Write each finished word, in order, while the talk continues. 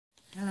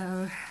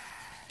Hello.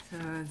 So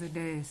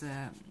today is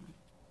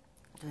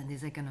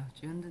 22nd of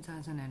June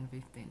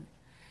 2015,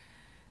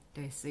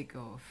 day 6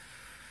 of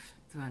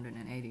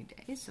 280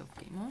 days of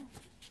chemo.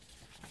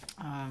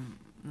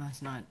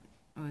 Last night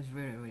was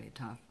really, really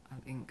tough. I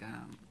think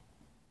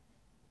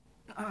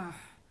it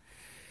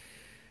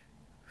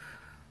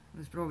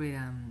was probably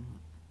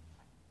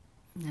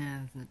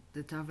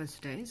the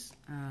toughest days.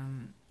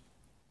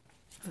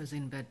 I was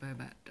in bed by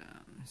about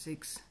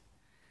 6.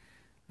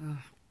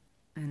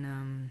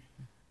 And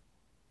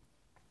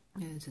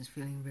yeah, just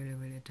feeling really,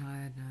 really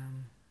tired.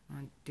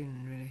 I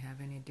didn't really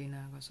have any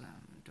dinner because I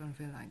don't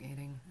feel like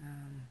eating.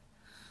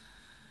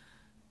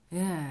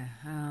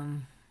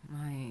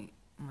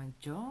 My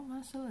jaw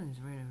muscle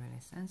is really, really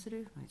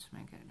sensitive, which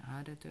makes it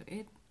harder to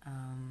eat. I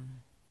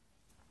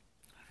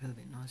feel a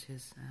bit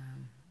nauseous,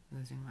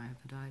 losing my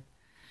appetite.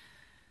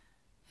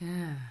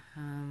 Yeah,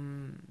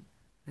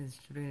 it's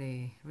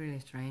really, really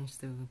strange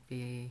to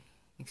be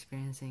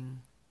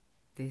experiencing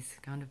this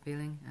kind of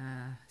feeling,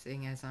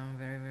 seeing as I'm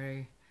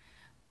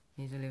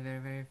usually very,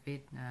 very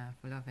fit,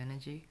 full of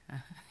energy,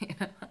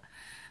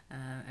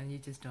 and you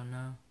just don't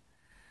know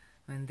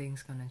when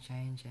things gonna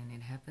change, and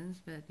it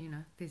happens. But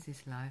this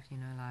is life.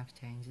 Life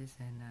changes,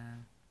 and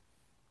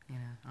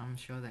I'm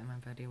sure that my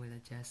body will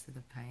adjust to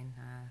the pain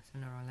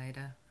sooner or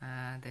later.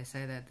 They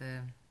say that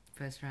the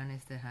first run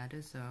is the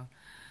hardest, so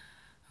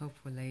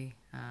hopefully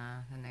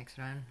the next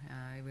run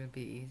it will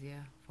be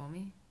easier for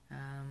me.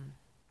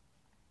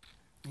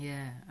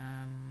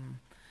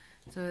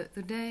 So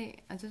today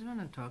I just want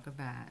to talk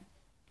about,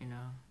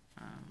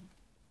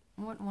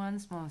 what one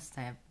small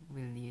step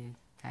will you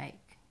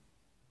take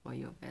for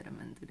your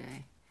betterment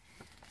today?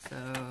 So,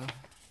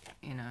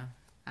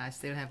 I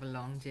still have a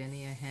long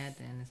journey ahead,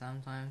 and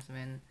sometimes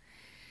when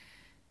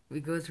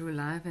we go through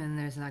life and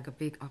there's like a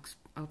big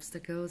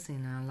obstacles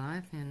in our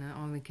life, and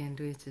all we can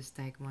do is just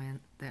take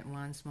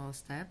one small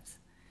steps.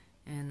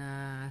 And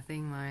I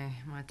think my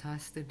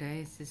task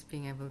today is just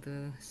being able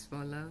to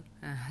swallow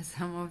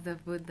some of the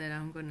food that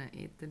I'm gonna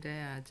eat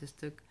today. I just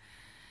took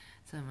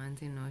some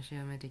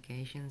anti-nausea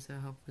medication, so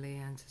hopefully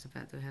I'm just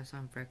about to have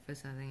some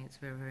breakfast. I think it's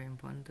very, very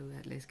important to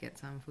at least get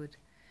some food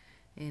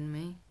in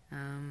me.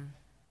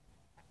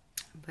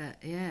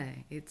 But yeah,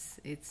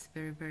 it's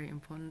very, very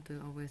important to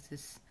always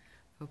just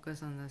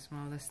focus on the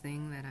smallest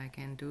thing that I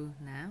can do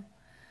now.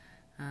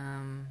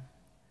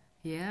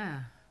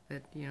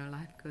 But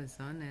life goes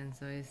on, and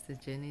so is the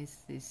journey.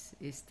 Is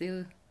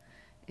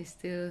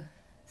still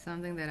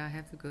something that I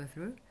have to go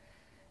through,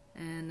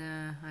 and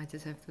I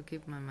just have to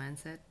keep my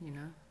mindset,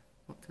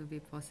 to be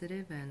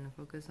positive and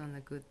focus on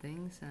the good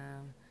things.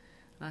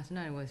 Last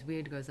night was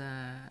weird because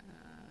I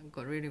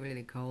got really,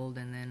 really cold,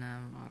 and then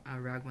I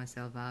rugged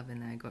myself up,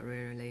 and I got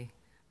really, really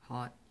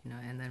hot,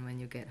 and then when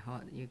you get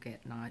hot, you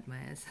get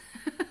nightmares.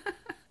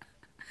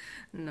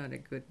 Not a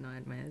good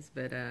nightmares,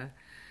 but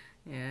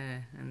yeah,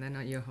 and then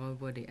your whole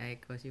body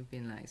ache because you've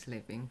been like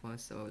sleeping for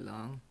so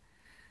long.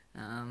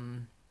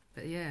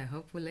 But yeah,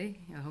 hopefully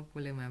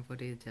my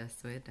body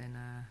adjusts to it, and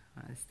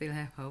I still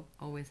have hope,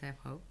 always have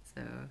hope.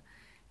 So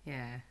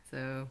yeah,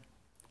 so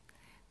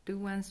do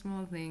one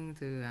small thing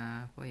to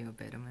for your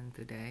betterment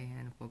today,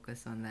 and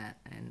focus on that.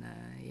 And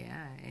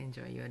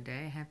enjoy your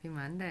day. Happy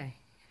Monday.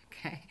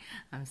 Okay,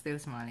 I'm still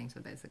smiling,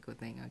 so that's a good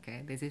thing.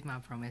 Okay, this is my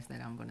promise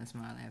that I'm gonna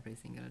smile every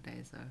single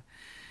day. So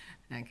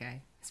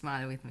okay,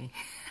 smile with me.